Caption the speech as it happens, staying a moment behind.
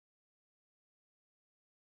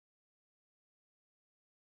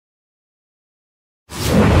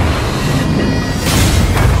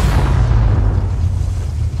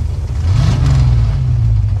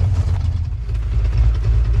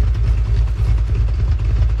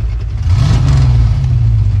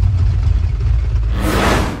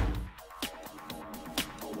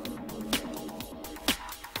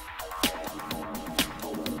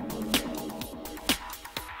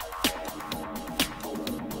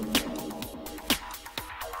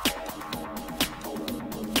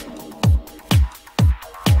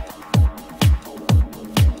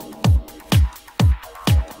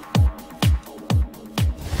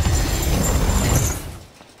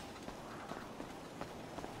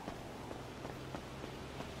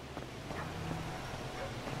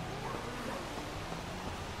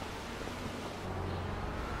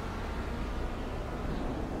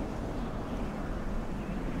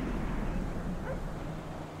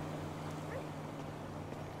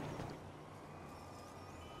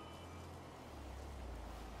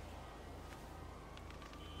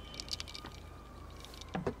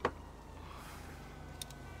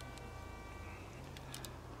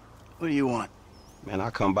What do you want? Man, I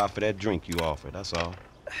come by for that drink you offered, that's all.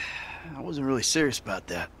 I wasn't really serious about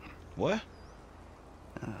that. What?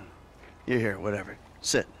 You're here, whatever.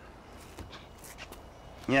 Sit.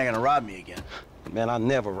 You're not gonna rob me again. Man, I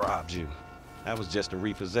never robbed you. That was just a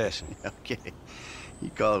repossession. Okay. You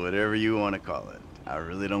call it whatever you want to call it. I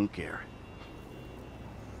really don't care.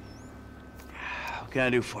 What can I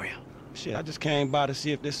do for you? Shit, I just came by to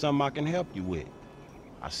see if there's something I can help you with.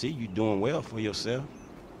 I see you doing well for yourself.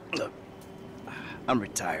 Look, I'm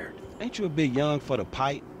retired. Ain't you a bit young for the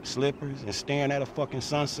pipe, slippers, and staring at a fucking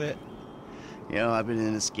sunset? You know, I've been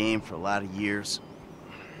in this game for a lot of years,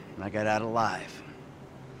 and I got out alive.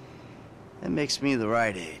 That makes me the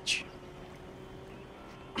right age.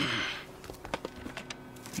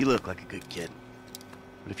 You look like a good kid.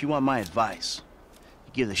 But if you want my advice,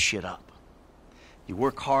 you give this shit up. You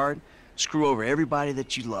work hard, screw over everybody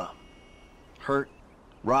that you love. Hurt,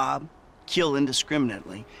 rob, kill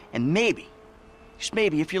indiscriminately, and maybe, just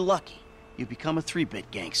maybe if you're lucky, you become a 3-bit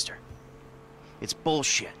gangster. It's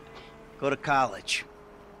bullshit. Go to college.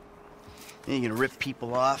 Then you're gonna rip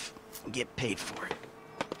people off and get paid for it.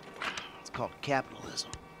 It's called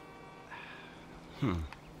capitalism.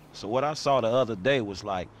 So what I saw the other day was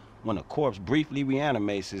like when a corpse briefly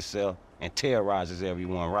reanimates itself and terrorizes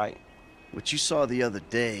everyone, right? What you saw the other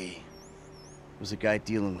day was a guy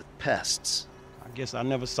dealing with pests. I guess I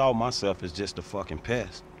never saw myself as just a fucking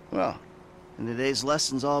pest. Well, and today's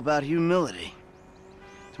lesson's all about humility.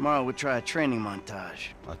 Tomorrow we'll try a training montage.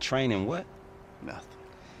 A training what? Nothing.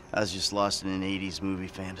 I was just lost in an 80s movie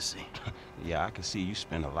fantasy. Yeah, I can see you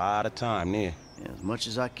spend a lot of time there. Yeah, as much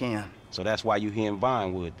as I can. So that's why you here in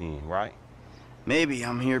Vinewood then, right? Maybe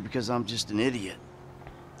I'm here because I'm just an idiot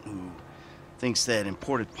who thinks that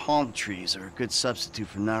imported palm trees are a good substitute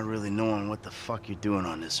for not really knowing what the fuck you're doing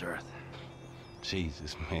on this earth.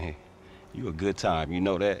 Jesus, man. You a good time, you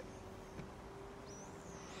know that?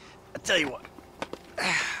 I tell you what.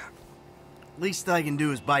 Least I can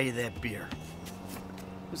do is buy you that beer.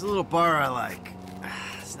 There's a little bar I like.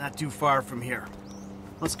 It's not too far from here.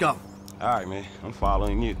 Let's go. All right, man. I'm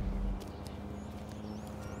following you.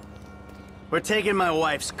 We're taking my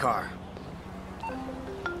wife's car.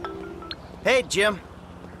 Hey, Jim.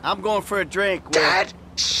 I'm going for a drink with... Dad!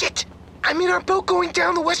 Shit! I'm in our boat going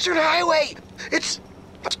down the Western Highway! It's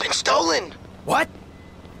been stolen! What?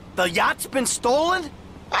 The yacht's been stolen?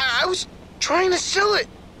 I was trying to sell it.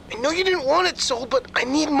 I know you didn't want it sold, but I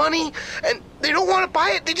need money, and they don't want to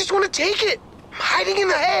buy it. They just want to take it. I'm hiding in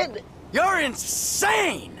the head. You're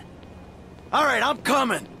insane! All right, I'm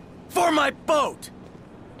coming. For my boat!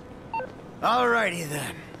 Alrighty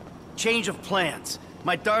then. Change of plans.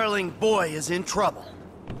 My darling boy is in trouble.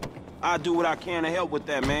 I'll do what I can to help with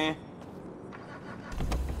that, man.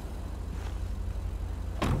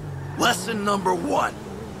 Lesson number 1.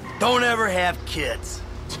 Don't ever have kids.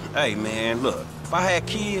 Hey, man, look. If I had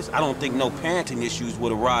kids, I don't think no parenting issues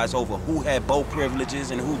would arise over who had boat privileges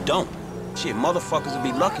and who don't. Shit, motherfuckers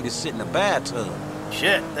would be lucky to sit in a bathtub.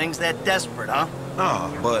 Shit, things that desperate, huh? Nah,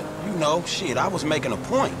 but, you know, shit, I was making a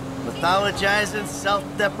point. Mythologizing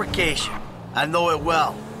self-deprecation. I know it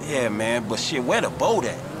well. Yeah, man, but shit, where the boat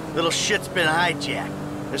at? Little shit's been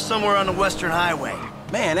hijacked. They're somewhere on the Western Highway.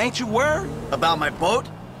 Man, ain't you worried? About my boat?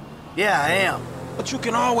 Yeah, I am. But you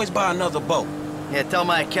can always buy another boat. Yeah, tell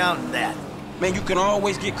my accountant that. Man, you can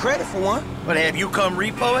always get credit for one. But have you come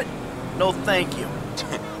repo it? No, thank you.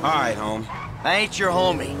 All right, homie. I ain't your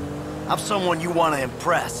homie. I'm someone you want to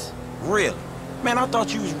impress. Really? Man, I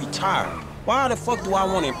thought you was retired. Why the fuck do I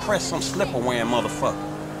want to impress some slipper-wearing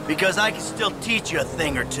motherfucker? Because I can still teach you a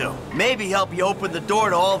thing or two. Maybe help you open the door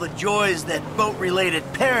to all the joys that boat-related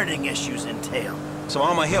parenting issues entail. So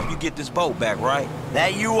I'm gonna help you get this boat back, right?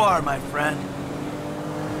 That you are, my friend.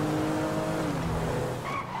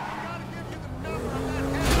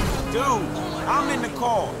 Dude, I'm in the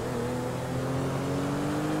car.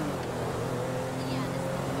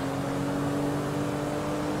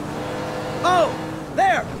 Oh!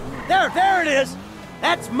 There! There it is!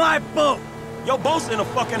 That's my boat! Your boat's in a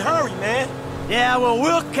fucking hurry, man. Yeah, well,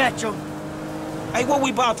 we'll catch him. Hey, what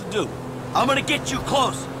we about to do? I'm gonna get you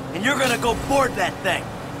close, and you're gonna go board that thing.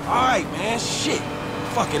 All right, man, shit.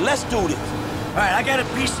 Fuck it, let's do this. All right, I got a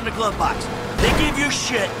piece in the glove box. They give you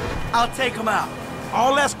shit, I'll take them out.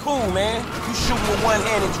 All that's cool, man. You shooting with one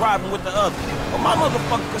hand and driving with the other. But my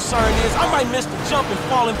motherfucking concern is I might miss the jump and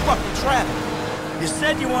fall in fucking traffic. You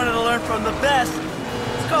said you wanted to learn from the best.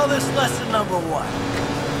 Let's call this lesson number 1.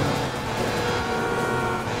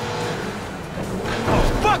 Oh,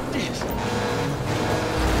 fuck this!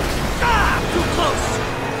 Ah, too close!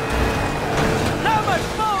 Not my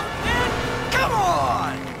fault, man! Come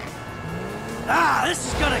on! Ah, this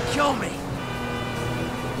is gonna kill show me.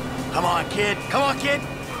 Come on, kid. Come on, kid.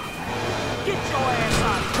 Get your ass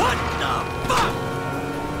out. What the fuck?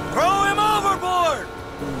 Throw him overboard!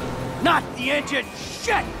 Not the engine.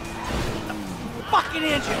 Shit! The fucking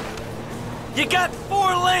engine. You got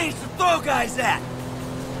 4 lanes to throw guys at.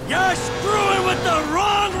 You're screwing with the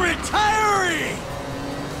wrong retiree.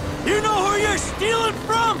 You know who you're stealing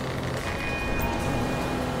from?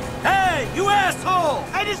 Hey, you asshole!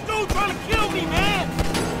 Hey, this dude trying to kill me, man!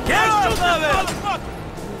 Get off of it! Motherfucker!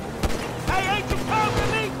 Hey, ain't you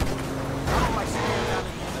covering me? I don't like standing down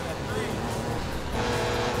at the end of that thing.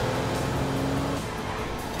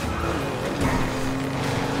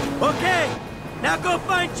 Okay, now go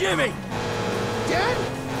find Jimmy. Dad?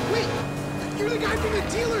 Wait, you're the guy from the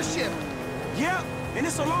dealership. Yeah, and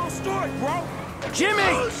it's a long story, bro. Jimmy!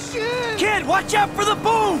 Oh, shit! Kid, watch out for the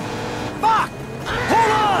boom! Fuck!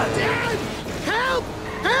 Hold on! Dad! Help!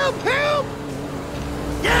 Help! Help!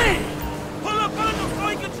 Yay! Pull up on him so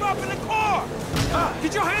he can drop in the car.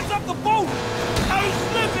 Get your hands off the boat. Hey, he's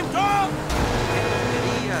slipping, dog.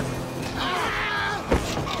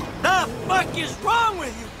 The fuck is wrong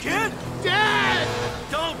with you, kid? Dad!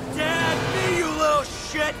 Don't dad me, you little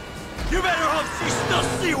shit! You better hope she's still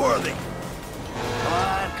seaworthy! Come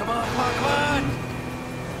on, come on, come on, come on!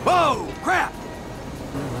 Whoa, crap!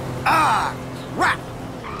 Ah, crap!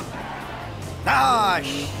 Ah,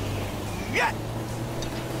 shit!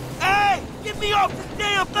 Hey, get me off this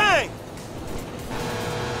damn thing.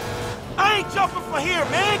 I ain't jumping for here,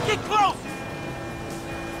 man. Get closer.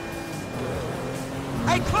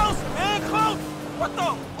 Hey, closer, man, closer. What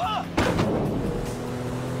the fuck?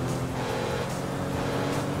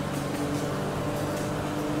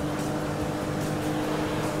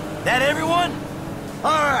 That everyone?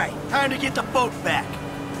 All right, time to get the boat back.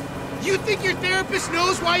 You think your therapist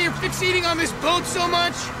knows why you're fixating on this boat so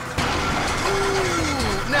much?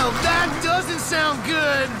 Ooh, now that doesn't sound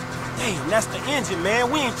good. Damn, that's the engine, man.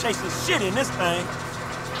 We ain't chasing shit in this thing.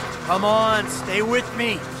 Come on, stay with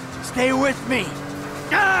me. Stay with me.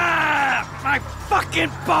 Ah, my fucking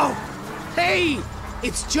boat! Hey,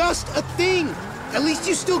 it's just a thing. At least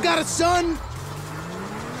you still got a son.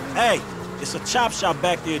 Hey, it's a chop shop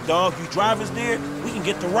back there, dog. You drivers there, we can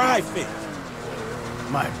get the ride fixed.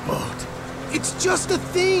 My boat. It's just a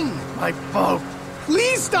thing. My boat.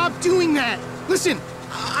 Please stop doing that. Listen,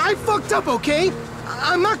 I fucked up, okay?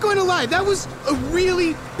 I'm not going to lie. That was a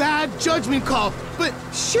really bad judgment call. But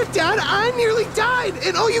shit, Dad, I nearly died,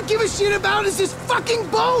 and all you give a shit about is this fucking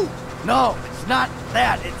boat. No, it's not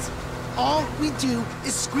that. It's... All we do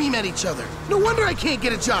is scream at each other. No wonder I can't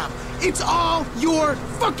get a job. It's all your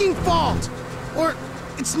fucking fault. Or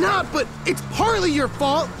it's not, but it's partly your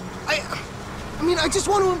fault. I mean, I just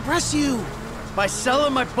want to impress you. By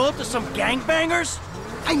selling my boat to some gangbangers?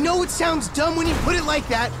 I know it sounds dumb when you put it like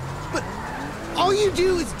that, but all you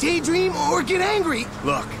do is daydream or get angry.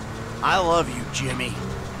 Look, I love you, Jimmy,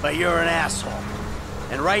 but you're an asshole.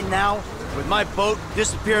 And right now, with my boat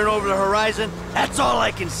disappearing over the horizon, that's all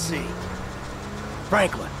I can see.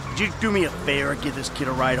 Franklin, would you do me a favor and give this kid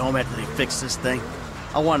a ride home after they fix this thing?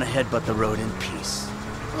 I want to headbutt the road in peace.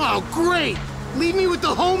 Oh, great. Leave me with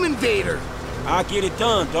the home invader. I'll get it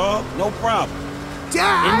done, dog. No problem.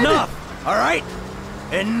 Dad! Enough, all right?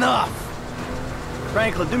 Enough.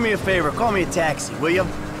 Franklin, do me a favor. Call me a taxi, will you?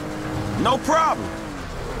 No problem.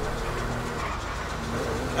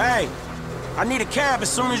 Hey, I need a cab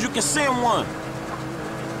as soon as you can send one.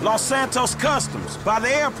 Los Santos Customs, by the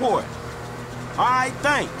airport. All right,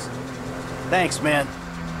 thanks. Thanks, man.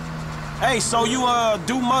 Hey, so you,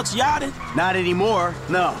 do much yachting? Not anymore.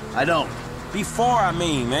 No, I don't. Before, I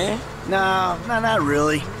mean, man. No, not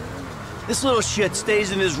really. This little shit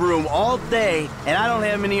stays in his room all day, and I don't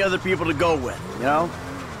have many other people to go with, you know?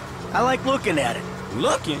 I like looking at it.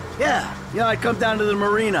 Looking? Yeah, you know, I'd come down to the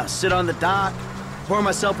marina, sit on the dock, pour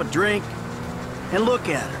myself a drink, and look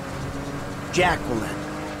at her. Jacqueline.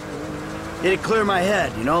 It'd clear my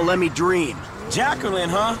head, you know, let me dream. Jacqueline,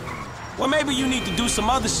 huh? Well, maybe you need to do some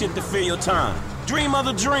other shit to fill your time. Dream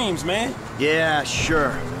other dreams, man. Yeah,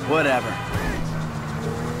 sure. Whatever.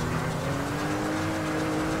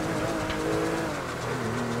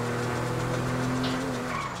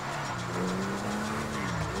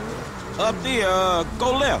 Up there,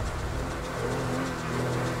 go left.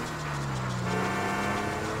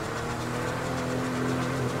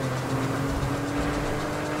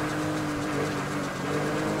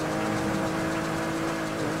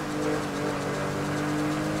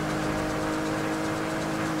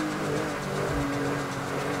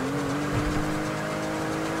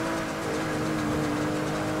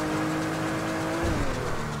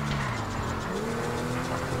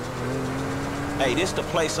 Hey, this the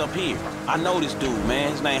place up here. I know this dude,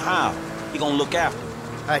 man. His name Hal. He gonna look after me.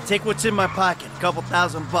 All right, take what's in my pocket, a couple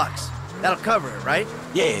 $1,000. That'll cover it, right?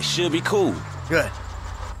 Yeah, it should be cool. Good.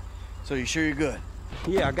 So you sure you're good?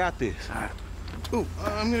 Yeah, I got this. All right. Ooh,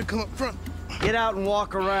 I'm gonna come up front. Get out and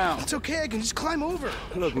walk around. It's okay, I can just climb over.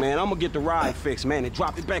 Look, man, I'm gonna get the ride fixed, man, and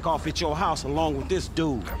drop it back off at your house along with this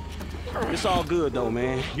dude. It's all good, though,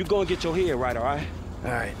 man. You go and get your head right, all right? All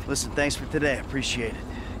right, listen, thanks for today. I appreciate it.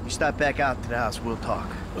 You stop back out to the house, we'll talk.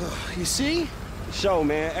 You see? Show,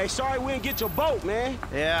 man. Hey, sorry we didn't get your boat, man.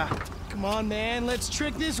 Yeah. Come on, man, let's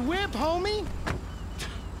trick this whip, homie.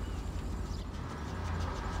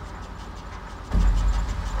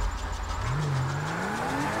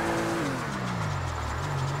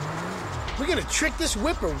 We're gonna trick this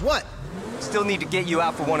whip or what? Still need to get you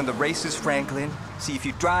out for one of the races, Franklin. See if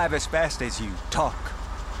you drive as fast as you talk.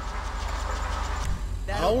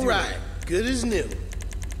 All right, good as new.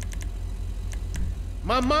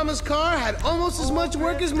 My mama's car had almost as much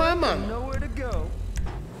work as my mama. Nowhere to go.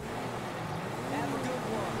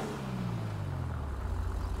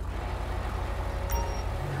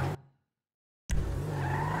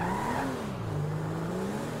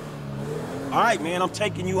 All right, man, I'm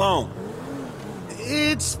taking you home.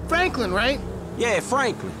 It's Franklin, right? Yeah,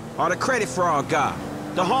 Franklin, or the credit fraud guy,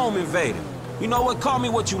 the home invader. You know what? Call me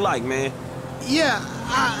what you like, man. Yeah,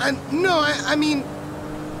 I mean,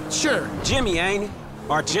 sure, Jimmy, ain't it?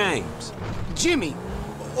 Or James? Jimmy.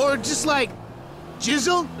 Or just like,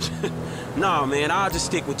 Jizzle? Nah, man, I'll just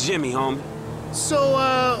stick with Jimmy, homie. So,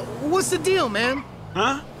 what's the deal, man?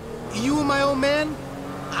 Huh? You and my old man?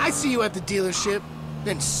 I see you at the dealership.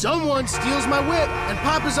 Then someone steals my whip, and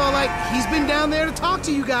Papa's all like, he's been down there to talk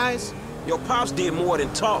to you guys. Your pops did more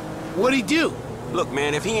than talk. What'd he do? Look,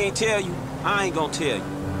 man, if he ain't tell you, I ain't gonna tell you.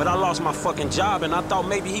 But I lost my fucking job, and I thought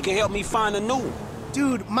maybe he can help me find a new one.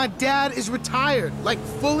 Dude, my dad is retired, like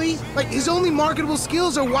fully. Like his only marketable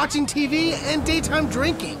skills are watching TV and daytime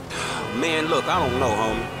drinking. Man, look, I don't know,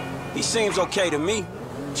 homie. He seems okay to me.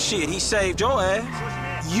 Shit, he saved your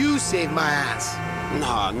ass. You saved my ass.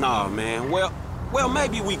 Nah, man. Well,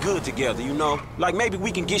 maybe we good together, you know? Like, maybe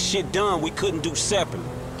we can get shit done we couldn't do separately.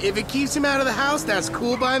 If it keeps him out of the house, that's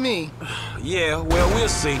cool by me. Yeah, well, we'll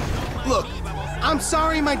see. Look, I'm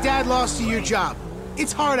sorry my dad lost you your job.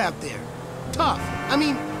 It's hard out there. Tough. I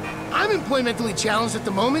mean, I'm employmentally challenged at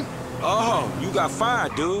the moment. Oh, you got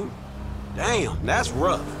fired, dude. Damn, that's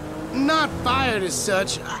rough. Not fired as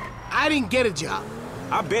such. I didn't get a job.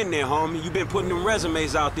 I've been there, homie. You been putting them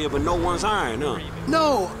resumes out there, but no one's hiring, huh?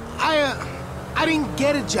 No, I didn't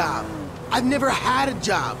get a job. I've never had a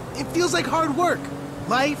job. It feels like hard work.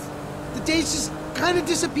 Life, the days just kind of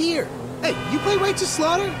disappear. Hey, you play Righteous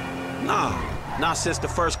Slaughter? Nah, not since the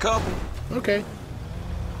first couple. Okay.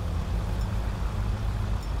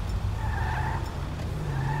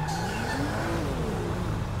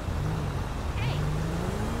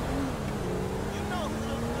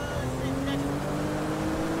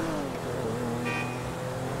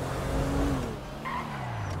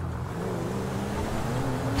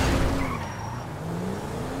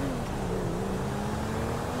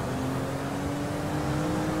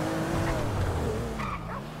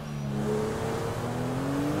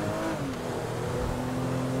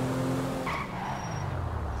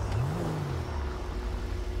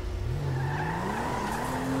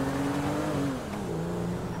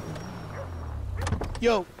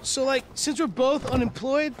 Yo, so like, since we're both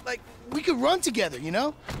unemployed, like, we could run together, you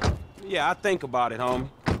know? Yeah, I think about it, homie.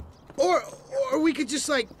 Or we could just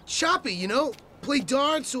like shop it, you know? Play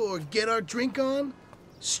darts or get our drink on.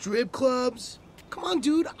 Strip clubs. Come on,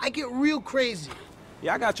 dude, I get real crazy.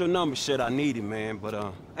 Yeah, I got your number, shit. I need it, man.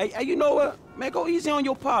 But, hey, you know what? Man, go easy on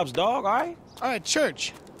your pops, dog, all right? All right,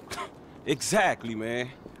 church. Exactly, man.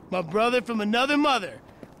 My brother from another mother.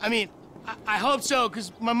 I mean, I hope so,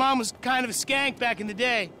 because my mom was kind of a skank back in the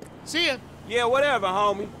day. See ya. Yeah, whatever,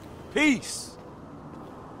 homie. Peace.